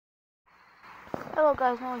Hello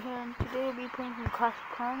guys, Noah here, and today we'll be playing some Clash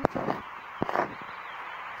of Clans.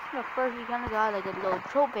 But first we kinda got like a little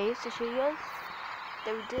troll base to show you guys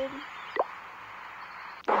that we did.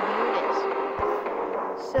 And here it is.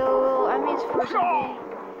 So I made this first zombie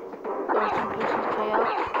or some person's payout.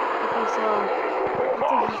 Okay, so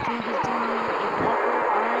looks like he's doing a blacker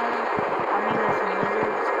armor. I made like some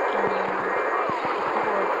lizards and a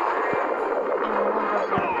couple of one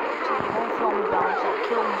bubble. So you won't fall me down, so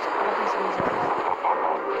kill all these lizards.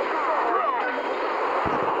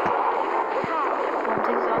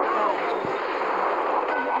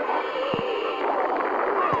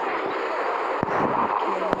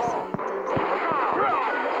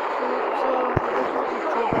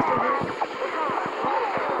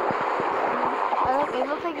 It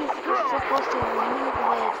looks like he's supposed to win,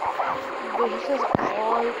 but he says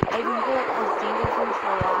all, I can feel like all dangerous things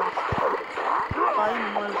for last. Buying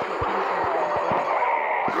more is the key for that.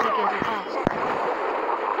 He gets a task.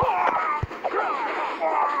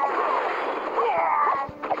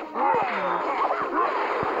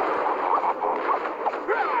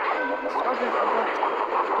 Started about,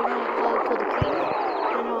 they're gonna kill the king,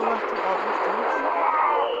 then we'll left to all these things.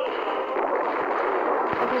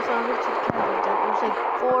 Okay, so let's just kind of done. There's like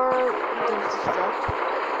 4 does stuff.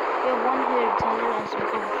 We have 1 here, tether, and some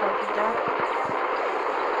cool fighters there.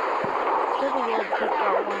 So we get to take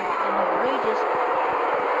out 1 and outrageous.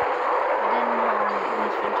 And then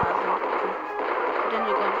he's fantastic. Then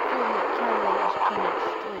they're going to kill me, just can't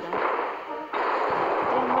destroy them.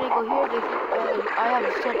 Then when they go here, I have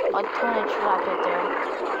set a ton of traps right there.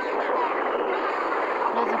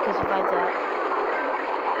 Nothing can survive that.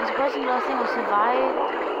 And surprisingly, the last thing will survive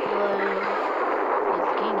was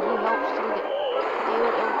King. He helps to get they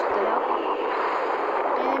were able to get out.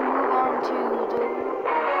 Then move on to the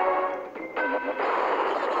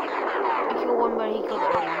I killed 1, but he killed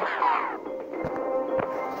everyone.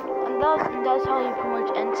 And that's how you pretty much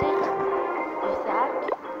ends it with that.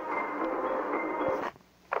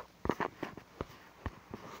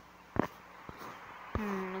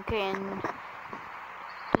 Okay, and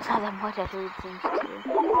there's not that much actually things to do.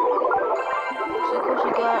 So of course we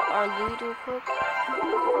got our lead real quick.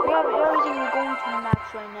 We have everything going to max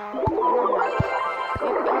right now. Not max. We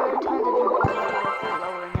have tons of things going to a full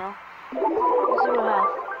level right now. Let's see what we have.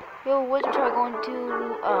 We have a wizard try going to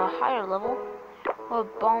a higher level. We have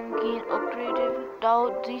bomb gain upgraded. Now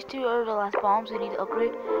these 2 are the last bombs we need to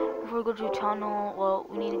upgrade before we go to town hall. Well,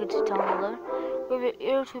 we need to go to town hall 11. We have an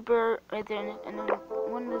air trooper right there, and then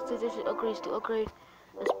one of the suggested upgrades to upgrade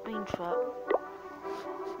a spring trap.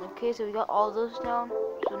 Okay, so we got all those down.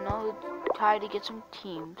 So now it's time to get some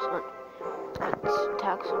teams or let's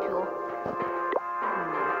attack some people.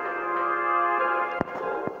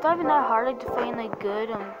 It's not even that hard like, to find like good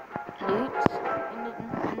loot in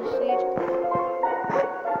the siege.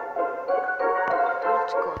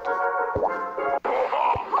 Let's go to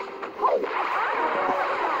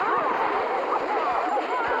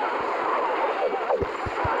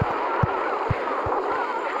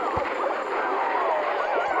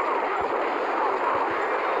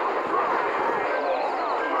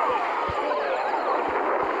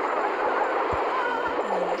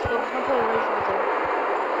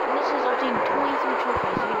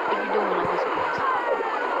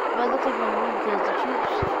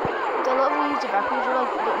backwards are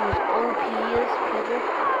like the most OP'est people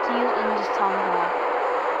to use in this town hall.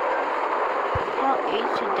 Channel 8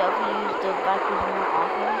 should definitely use the backwards more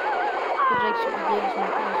often. Because like super good is some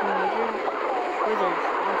major wizards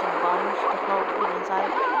and some bombs to help get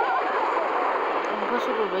inside. And plus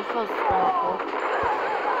super rich was helpful.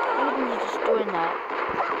 Everything is destroying that.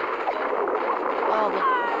 Oh, but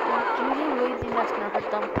do you really think that's gonna hurt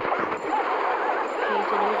them? Okay,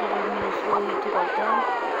 so the wizards are gonna slowly take out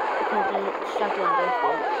them. Because they're distracted on both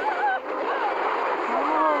sides. I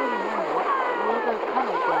don't really remember. It looks like kind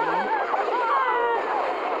of going.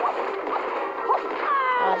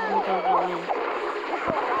 I just need to go in.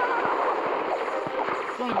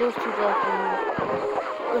 There's only those 2 left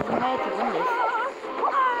because we might have to win this.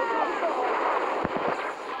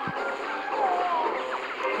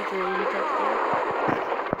 It's a really tough there.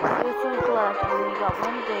 There's 2 left and we got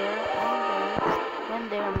 1 there, 1 there, 1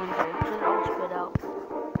 there, and 1 there. So they're all spread out.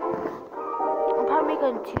 I'll make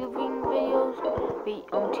tubing videos,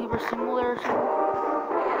 tuber similar or something.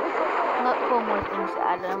 Not cool more things to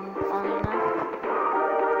add on there now.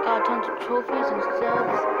 Got tons of trophies and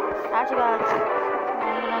subs. Actually got,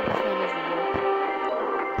 I'm not gonna play this video.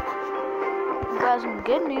 We got some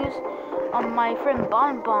good news on my friend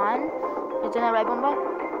Bonbon. Is that right, Bonbon?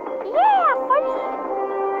 Yeah, funny!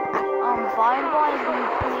 Bonbon is going to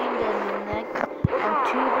be playing the next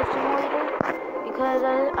tuber simulator. because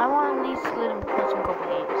I want at least let him play some couple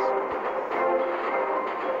games.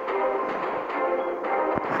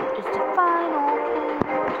 It's the final count.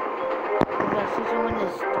 Oh my god, season 1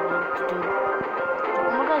 is starting to do.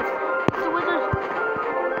 Oh my god, it's the Wizards.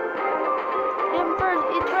 Him first,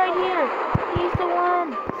 it's right here. He's the one.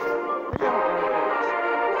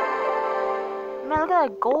 Man, look at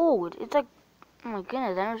that gold. It's like, oh my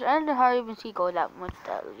goodness, I don't know how I even see gold that much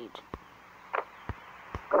that lead.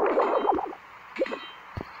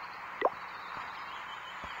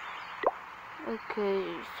 Okay,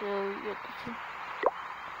 so yeah,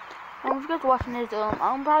 if you guys watching this,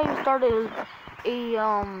 I'm probably started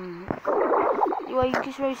well, you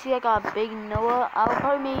can already see I got Big Noah. I'll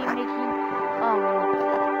probably be making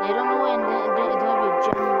Little Noah and then there'll be a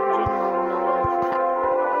General Noah.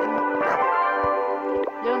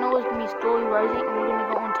 Little Noah's gonna be slowly rising, and we're gonna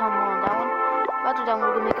go on time on that one. After that,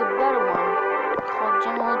 we're gonna make a better one called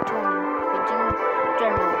General Tony,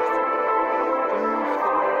 Generals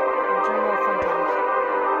Squad, or General Fun Times.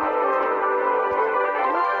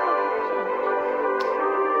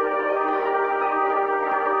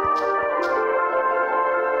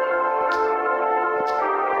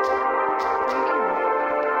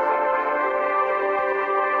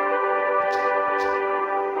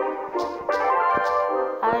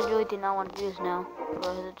 I really did not want to do this now.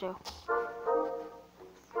 What is it do?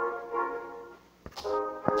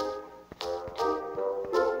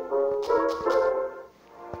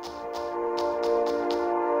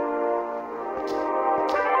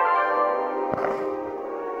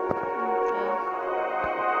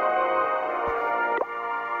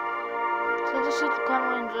 So this is kind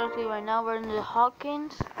of directly right now. We're in the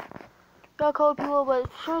Hawkins. Got a couple people, but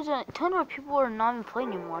sure, a ton of people are not even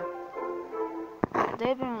playing anymore.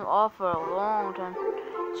 They've been off for a long time.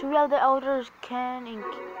 So we have the Elders, Ken, and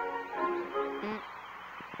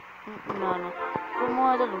no. For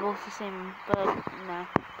more, they're both the same, but no.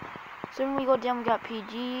 So when we go down, we got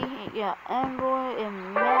PG, yeah, Amber,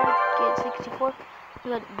 and Matt, get 64. We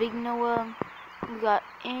got Big Noah, we got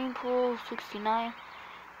Ankle, 69.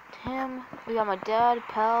 Tim, we got my dad,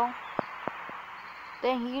 Pal.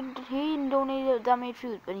 Then he donated that many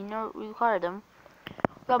food, but he never required them.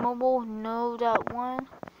 Got Mobile, know that one.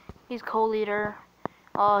 He's co-leader.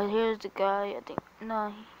 Oh, here's the guy. I think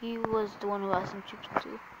no, he was the one who asked him chips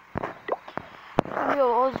too.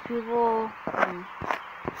 Yo, all these people.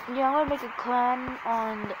 Yeah, I'm gonna make a clan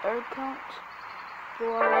on the Earth count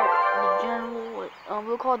for the general.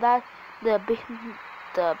 We'll call that the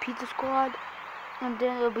Pizza Squad, and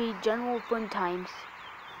then it'll be General Fun Times.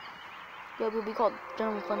 Yeah, it will be called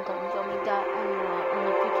General Fun Times. I'll make that on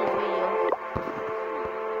the future video.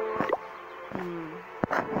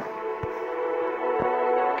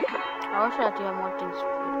 I wish I had to have more things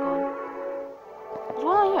going. There's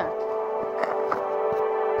one right here.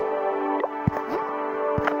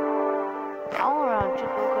 I want to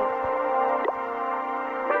check real quick.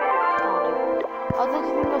 Oh, dude. I was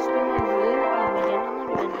actually going to spin my blue on the gentleman,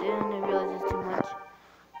 but didn't realize it's too much.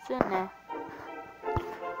 So, nah.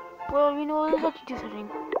 Well, you know what? Let's actually do something.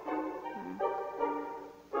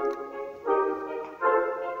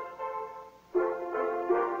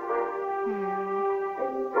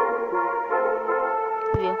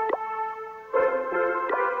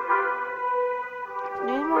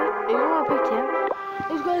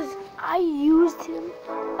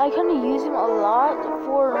 I kind of use him a lot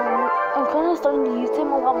for, I'm kind of starting to use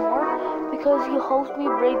him a lot more because he helps me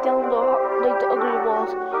break down the ugly walls.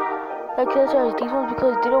 Like these ones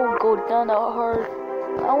because they don't go down that hard.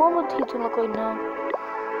 I want my teeth to look like now.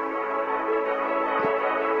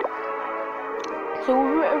 So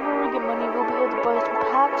whenever we get money, we'll be able to buy some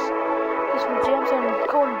packs, get some gems, and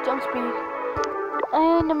go on jump speed.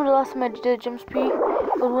 I remember the last time I did jump speed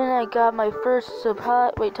was when I got my first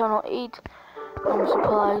Tunnel 8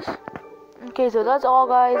 supplies. Okay, so that's all,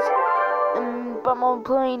 guys. But I'm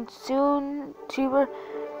playing soon. Tuber,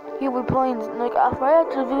 he'll be playing like right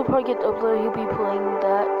after the video part gets uploaded. He'll be playing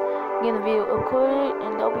that, getting the video uploaded,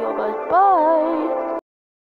 and that'll be all, guys. Bye.